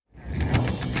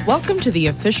Welcome to the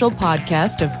official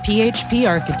podcast of PHP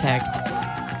Architect.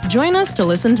 Join us to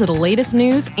listen to the latest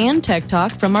news and tech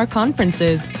talk from our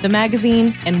conferences, the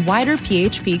magazine, and wider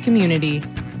PHP community.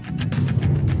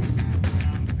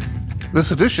 This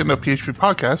edition of PHP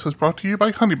Podcast is brought to you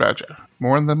by Honeybadger.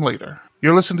 More on them later.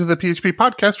 You're listening to the PHP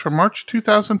Podcast for March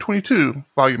 2022,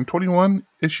 Volume 21,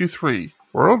 Issue 3,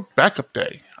 World Backup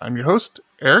Day. I'm your host,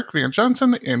 Eric Van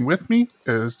Johnson, and with me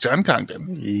is John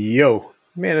Congdon. Yo.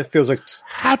 Man, it feels like...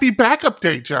 Happy Backup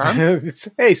Day, John.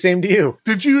 Hey, same to you.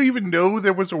 Did you even know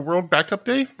there was a World Backup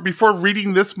Day before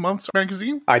reading this month's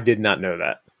magazine? I did not know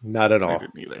that. Not at all. I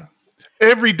didn't either.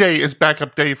 Every day is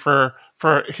Backup Day for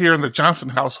here in the Johnson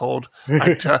household.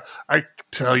 I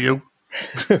tell you.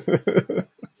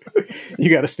 You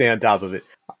got to stay on top of it.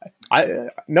 I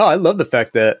love the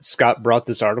fact that Scott brought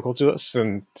this article to us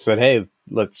and said, hey,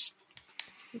 let's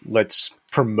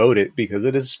promote it because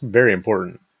it is very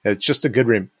important. It's just a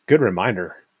good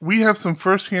reminder. We have some recent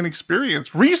firsthand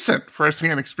experience with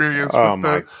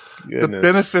the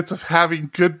benefits of having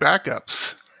good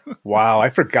backups. Wow, I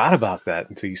forgot about that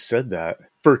until you said that.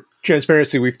 For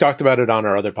transparency, we've talked about it on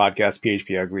our other podcast,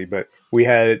 PHP Ugly, but we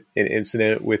had an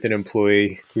incident with an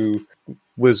employee who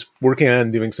was working on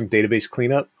doing some database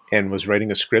cleanup and was writing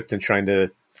a script and trying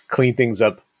to clean things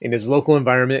up in his local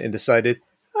environment and decided,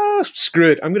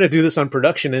 screw it, I'm going to do this on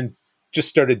production, and just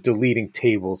started deleting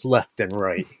tables left and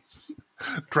right.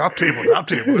 Drop table.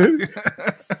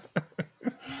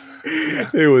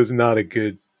 It was not a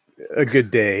good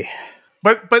day.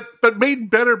 But made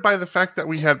better by the fact that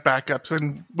we had backups,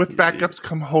 and with backups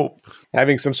come hope.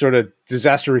 Having some sort of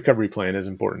disaster recovery plan is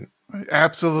important.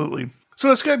 Absolutely. So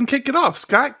let's go ahead and kick it off.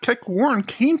 Scott Keck-Warren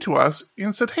came to us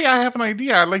and said, hey, I have an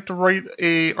idea. I'd like to write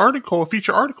a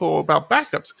feature article about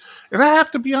backups. And I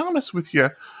have to be honest with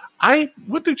you.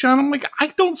 What did John? I'm like,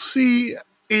 I don't see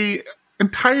a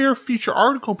entire feature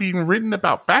article being written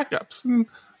about backups. And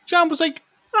John was like,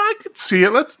 I could see it.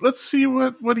 Let's see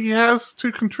what he has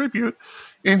to contribute.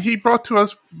 And he brought to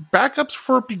us backups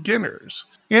for beginners.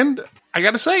 And I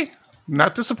got to say,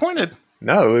 not disappointed.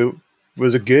 No, it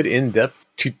was a good in-depth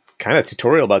kind of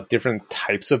tutorial about different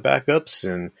types of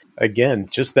backups. And again,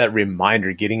 just that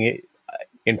reminder, getting it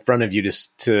in front of you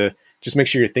to just make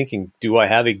sure you're thinking, do I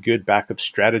have a good backup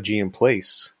strategy in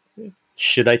place?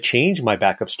 Should I change my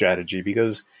backup strategy?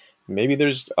 Because maybe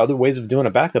there's other ways of doing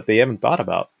a backup they haven't thought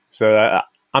about. So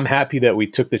I'm happy that we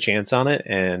took the chance on it,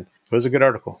 and it was a good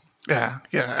article. Yeah.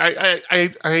 I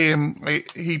am.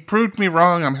 He proved me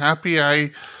wrong. I'm happy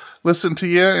I listened to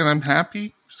you, and I'm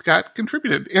happy Scott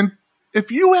contributed. And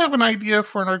if you have an idea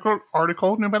for an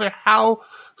article, no matter how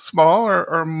small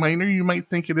or minor you might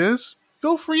think it is,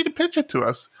 feel free to pitch it to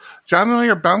us. John and I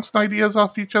are bouncing ideas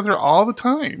off each other all the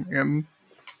time. And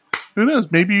who knows,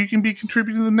 maybe you can be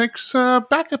contributing to the next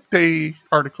Backup Day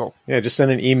article. Yeah, just send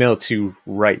an email to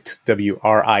write,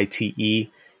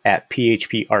 WRITE, at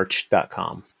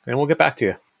phparch.com. And we'll get back to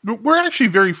you. We're actually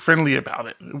very friendly about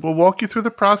it. We'll walk you through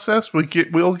the process. We'll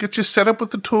get you set up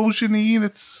with the tools you need.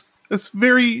 It's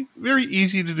very, very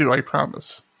easy to do, I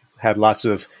promise. Had lots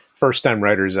of first-time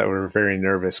writers that were very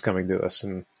nervous coming to us,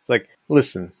 and it's like,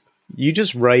 listen, you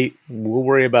just write. We'll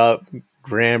worry about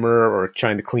grammar or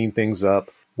trying to clean things up.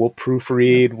 We'll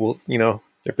proofread. We'll,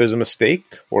 if there's a mistake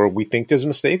or we think there's a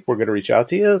mistake, we're going to reach out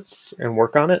to you and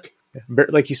work on it.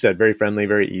 Like you said, very friendly,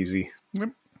 very easy. Yep.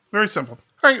 Very simple.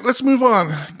 All right, let's move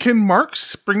on. Ken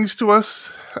Marks brings to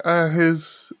us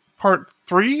his part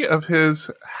 3 of his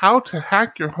How to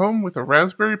Hack Your Home with a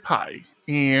Raspberry Pi.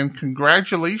 And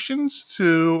congratulations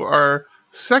to our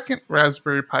second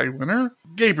Raspberry Pi winner,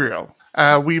 Gabriel.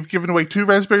 We've given away 2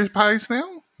 Raspberry Pis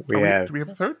now. Do we have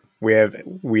a third? We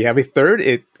have a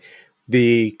third.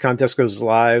 The contest goes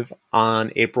live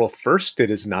on April 1st.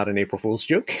 It is not an April Fool's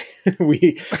joke.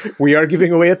 we are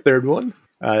giving away a third one.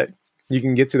 You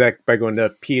can get to that by going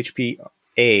to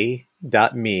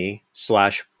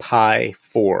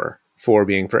phpa.me/pi4, 4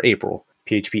 being for April.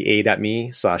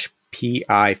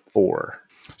 phpa.me/pi4.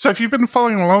 So if you've been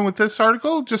following along with this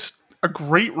article, just a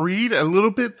great read, a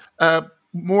little bit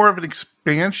more of an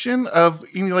expansion of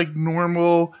any like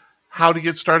normal how to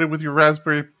get started with your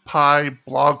Raspberry Pi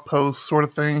blog post sort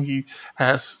of thing. He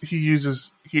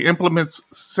implements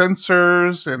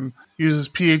sensors and uses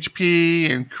PHP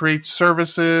and creates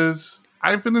services.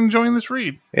 I've been enjoying this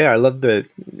read. Yeah, I love that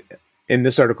in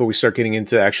this article we start getting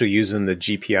into actually using the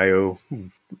GPIO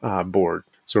board.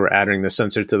 So we're adding the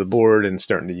sensor to the board and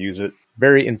starting to use it.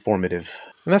 Very informative.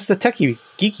 And that's the techie,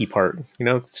 geeky part,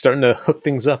 starting to hook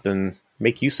things up and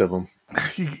make use of them.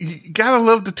 You gotta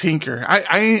love to tinker.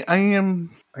 I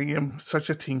am such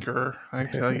a tinkerer, I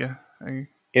tell you.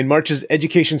 In March's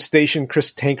Education Station,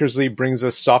 Chris Tankersley brings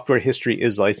us Software History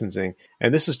is Licensing.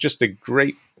 And this is just a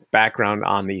great background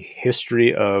on the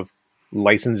history of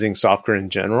licensing software in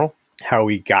general, how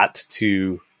we got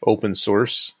to open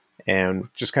source, and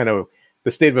just kind of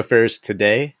the state of affairs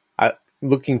today.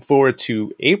 Looking forward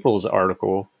to April's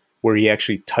article where he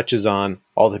actually touches on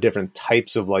all the different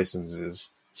types of licenses.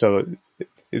 So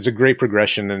it's a great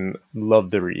progression and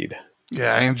love the read.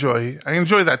 Yeah, I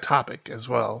enjoy that topic as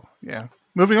well. Yeah.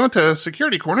 Moving on to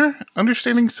Security Corner,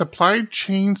 Understanding Supply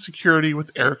Chain Security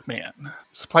with Eric Mann.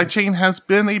 Supply chain has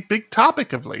been a big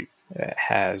topic of late. It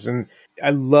has. And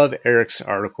I love Eric's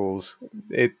articles.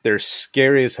 They're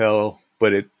scary as hell,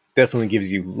 but it definitely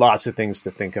gives you lots of things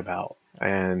to think about.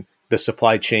 And the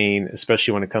supply chain,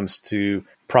 especially when it comes to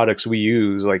products we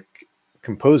use like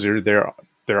Composer, there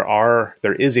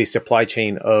is a supply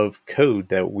chain of code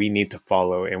that we need to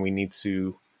follow and we need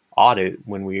to audit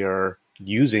when we are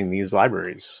using these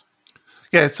libraries.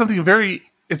 Yeah, it's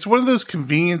one of those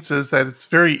conveniences that it's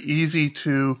very easy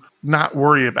to not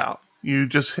worry about. You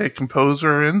just hit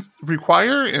Composer and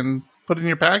require and put in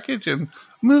your package and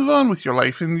move on with your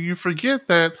life. And you forget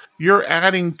that you're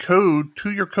adding code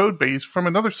to your code base from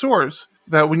another source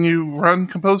that when you run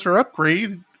Composer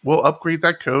upgrade, will upgrade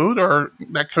that code, or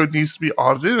that code needs to be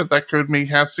audited, or that code may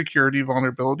have security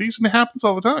vulnerabilities, and it happens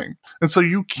all the time. And so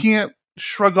you can't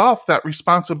shrug off that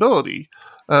responsibility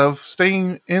of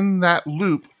staying in that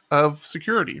loop of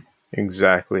security.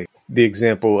 Exactly. The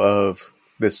example of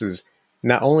this is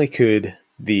not only could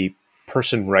the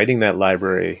person writing that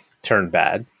library turn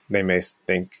bad, they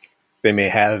may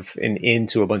have an in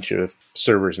to a bunch of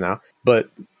servers now, but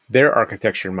their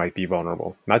architecture might be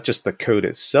vulnerable. Not just the code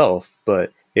itself,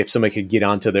 but if somebody could get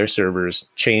onto their servers,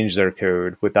 change their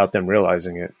code without them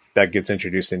realizing it, that gets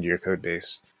introduced into your code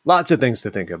base. Lots of things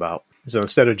to think about. So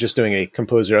instead of just doing a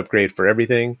Composer upgrade for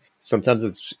everything, sometimes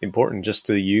it's important just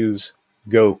to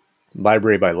go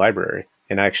library by library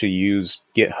and actually use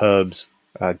GitHub's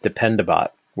Dependabot,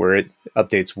 where it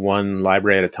updates one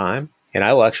library at a time. And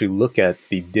I will actually look at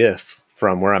the diff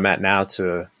from where I'm at now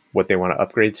to what they want to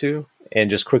upgrade to and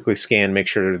just quickly scan, make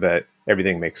sure that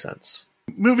everything makes sense.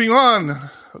 Moving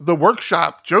on, the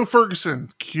workshop, Joe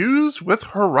Ferguson, Queues with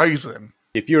Horizon.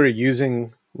 If you're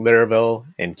using Laravel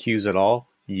and Queues at all,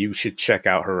 you should check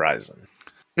out Horizon.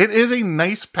 It is a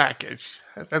nice package.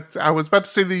 I was about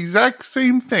to say the exact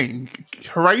same thing.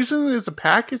 Horizon is a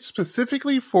package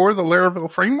specifically for the Laravel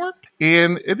framework,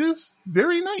 and it is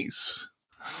very nice.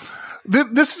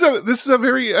 This is a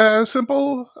very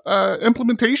simple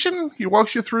implementation. He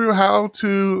walks you through how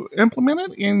to implement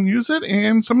it and use it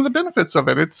and some of the benefits of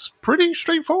it. It's pretty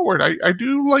straightforward. I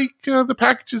do like the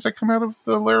packages that come out of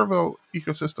the Laravel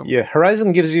ecosystem. Yeah,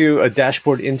 Horizon gives you a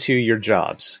dashboard into your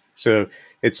jobs. So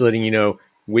it's letting you know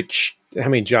how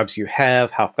many jobs you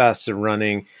have, how fast they're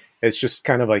running. It's just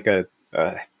kind of like a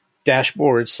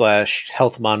dashboard /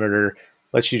 health monitor.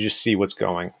 Lets you just see what's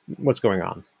going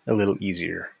on a little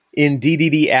easier. In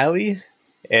DDD Alley,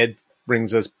 Ed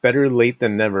brings us Better Late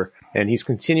Than Never, and he's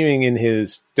continuing in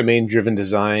his domain-driven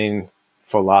design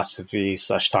philosophy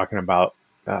 / talking about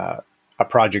a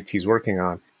project he's working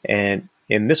on. And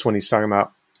in this one, he's talking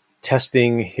about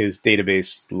testing his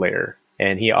database layer,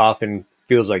 and he often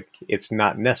feels like it's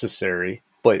not necessary.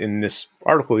 But in this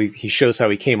article, he shows how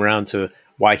he came around to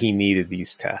why he needed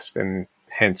these tests, and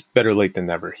hence Better Late Than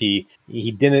Never. He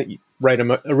didn't write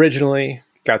them originally,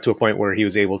 got to a point where he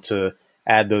was able to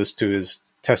add those to his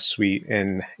test suite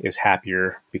and is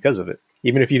happier because of it.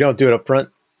 Even if you don't do it up front,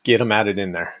 get them added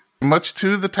in there. Much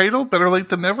to the title, Better Late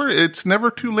Than Never, it's never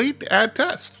too late to add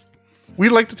tests. We'd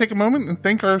like to take a moment and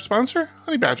thank our sponsor,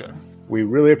 Honeybadger. We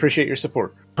really appreciate your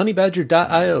support.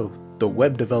 Honeybadger.io, the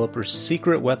web developer's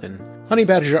secret weapon.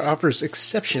 Honeybadger offers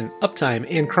exception, uptime,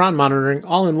 and cron monitoring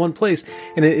all in one place,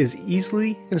 and it is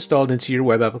easily installed into your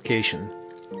web application.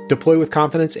 Deploy with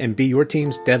confidence and be your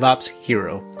team's DevOps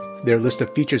hero. Their list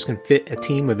of features can fit a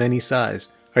team of any size.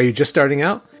 Are you just starting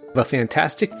out? Have a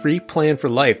fantastic free plan for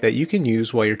life that you can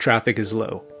use while your traffic is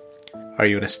low. Are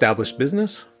you an established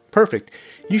business? Perfect.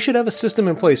 You should have a system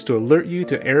in place to alert you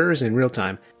to errors in real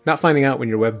time, not finding out when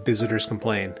your web visitors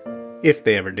complain, if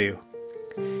they ever do.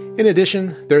 In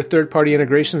addition, their third-party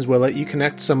integrations will let you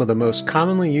connect some of the most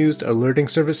commonly used alerting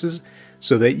services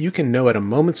so that you can know at a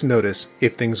moment's notice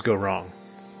if things go wrong.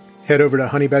 Head over to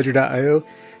honeybadger.io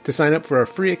to sign up for a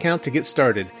free account to get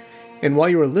started. And while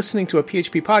you are listening to a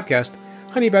PHP podcast,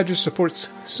 Honeybadger supports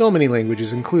so many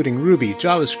languages including Ruby,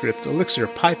 JavaScript, Elixir,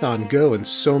 Python, Go, and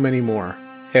so many more.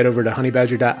 Head over to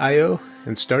honeybadger.io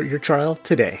and start your trial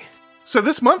today. So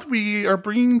this month we are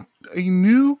bringing a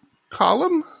new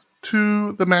column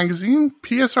to the magazine,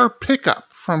 PSR Pickup,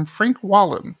 from Frank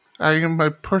Wallen. I am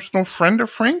a personal friend of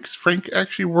Frank's. Frank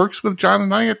actually works with John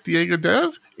and I at Diego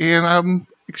Dev, and I'm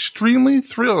extremely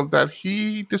thrilled that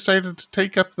he decided to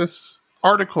take up this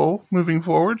article moving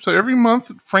forward. So every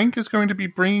month, Frank is going to be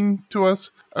bringing to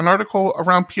us an article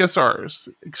around PSRs,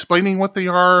 explaining what they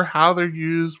are, how they're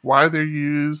used, why they're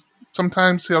used.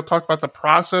 Sometimes he'll talk about the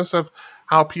process of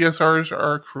how PSRs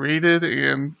are created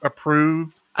and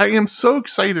approved. I am so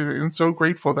excited and so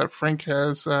grateful that Frank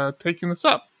has taken this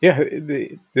up. Yeah,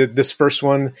 this first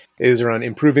one is around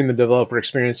improving the developer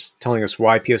experience, telling us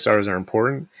why PSRs are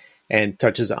important, and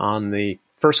touches on the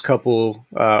first couple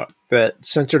that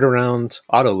centered around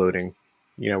auto-loading.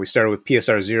 You know, we started with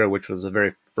PSR 0, which was the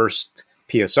very first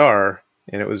PSR,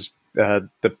 and it was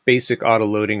the basic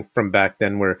auto-loading from back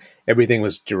then where everything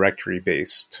was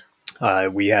directory-based.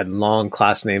 We had long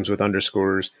class names with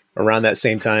underscores. Around that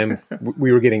same time,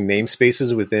 we were getting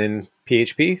namespaces within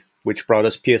PHP, which brought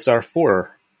us PSR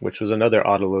 4, which was another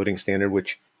auto-loading standard,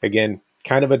 which, again,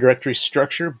 kind of a directory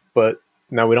structure, but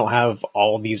now we don't have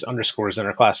all these underscores in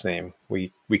our class name.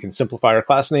 We can simplify our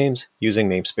class names using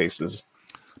namespaces.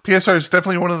 PSR is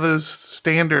definitely one of those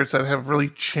standards that have really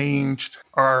changed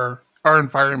our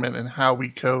environment and how we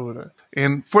code,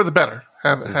 and for the better.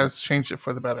 Has changed it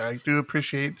for the better. I do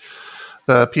appreciate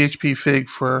the PHP Fig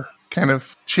for kind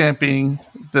of championing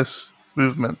this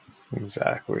movement.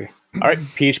 Exactly. All right,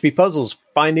 PHP puzzles,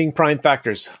 finding prime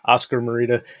factors. Oscar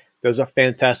Morita does a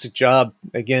fantastic job,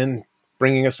 again,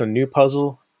 bringing us a new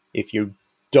puzzle. If you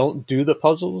don't do the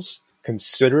puzzles,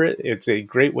 consider it. It's a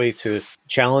great way to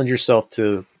challenge yourself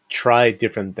to try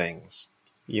different things.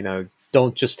 You know,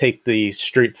 don't just take the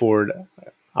straightforward,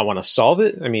 I want to solve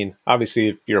it. I mean, obviously,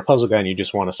 if you're a puzzle guy and you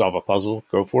just want to solve a puzzle,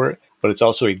 go for it. But it's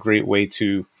also a great way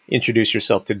to introduce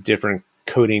yourself to different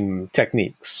coding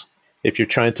techniques. If you're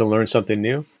trying to learn something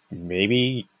new,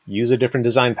 maybe use a different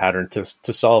design pattern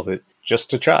to solve it, just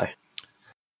to try.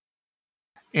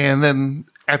 And then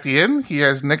at the end, he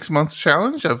has next month's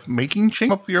challenge of making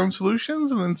change up your own solutions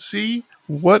and then see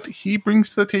what he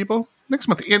brings to the table next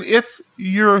month. And if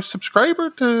you're a subscriber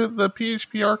to the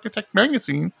PHP Architect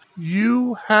magazine,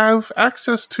 you have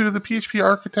access to the PHP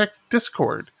Architect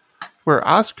Discord, where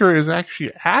Oscar is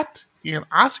actually at, and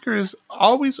Oscar is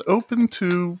always open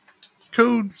to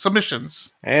code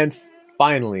submissions. And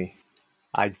finally,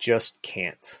 I just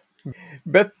can't.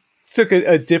 Beth took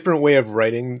a different way of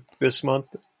writing this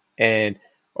month, and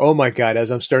oh my God, as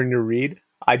I'm starting to read,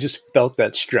 I just felt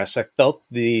that stress. I felt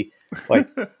the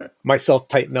myself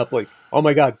tighten up, like, oh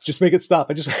my God, just make it stop.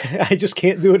 I just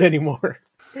can't do it anymore.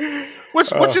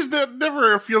 Which is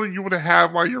never a feeling you want to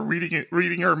have while you're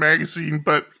reading our magazine,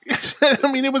 but I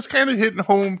mean, it was kind of hitting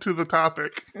home to the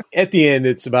topic. At the end,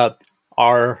 it's about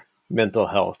our mental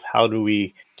health. How do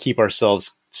we keep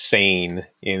ourselves sane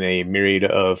in a myriad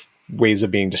of ways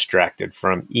of being distracted,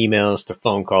 from emails to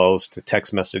phone calls to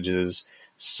text messages,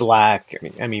 Slack.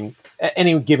 I mean, at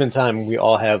any given time, we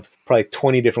all have probably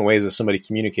 20 different ways of somebody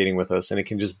communicating with us, and it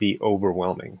can just be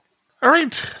overwhelming. All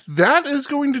right, that is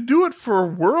going to do it for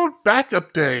World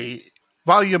Backup Day,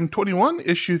 Volume 21,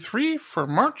 Issue 3 for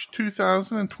March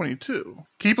 2022.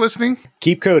 Keep listening.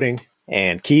 Keep coding.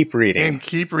 And keep reading. And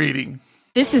keep reading.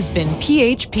 This has been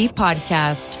PHP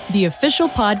Podcast, the official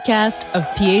podcast of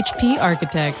PHP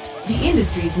Architect, the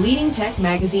industry's leading tech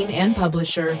magazine and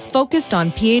publisher, focused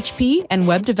on PHP and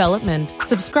web development.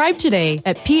 Subscribe today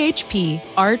at phparch.com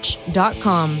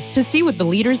to see what the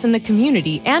leaders in the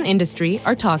community and industry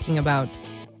are talking about.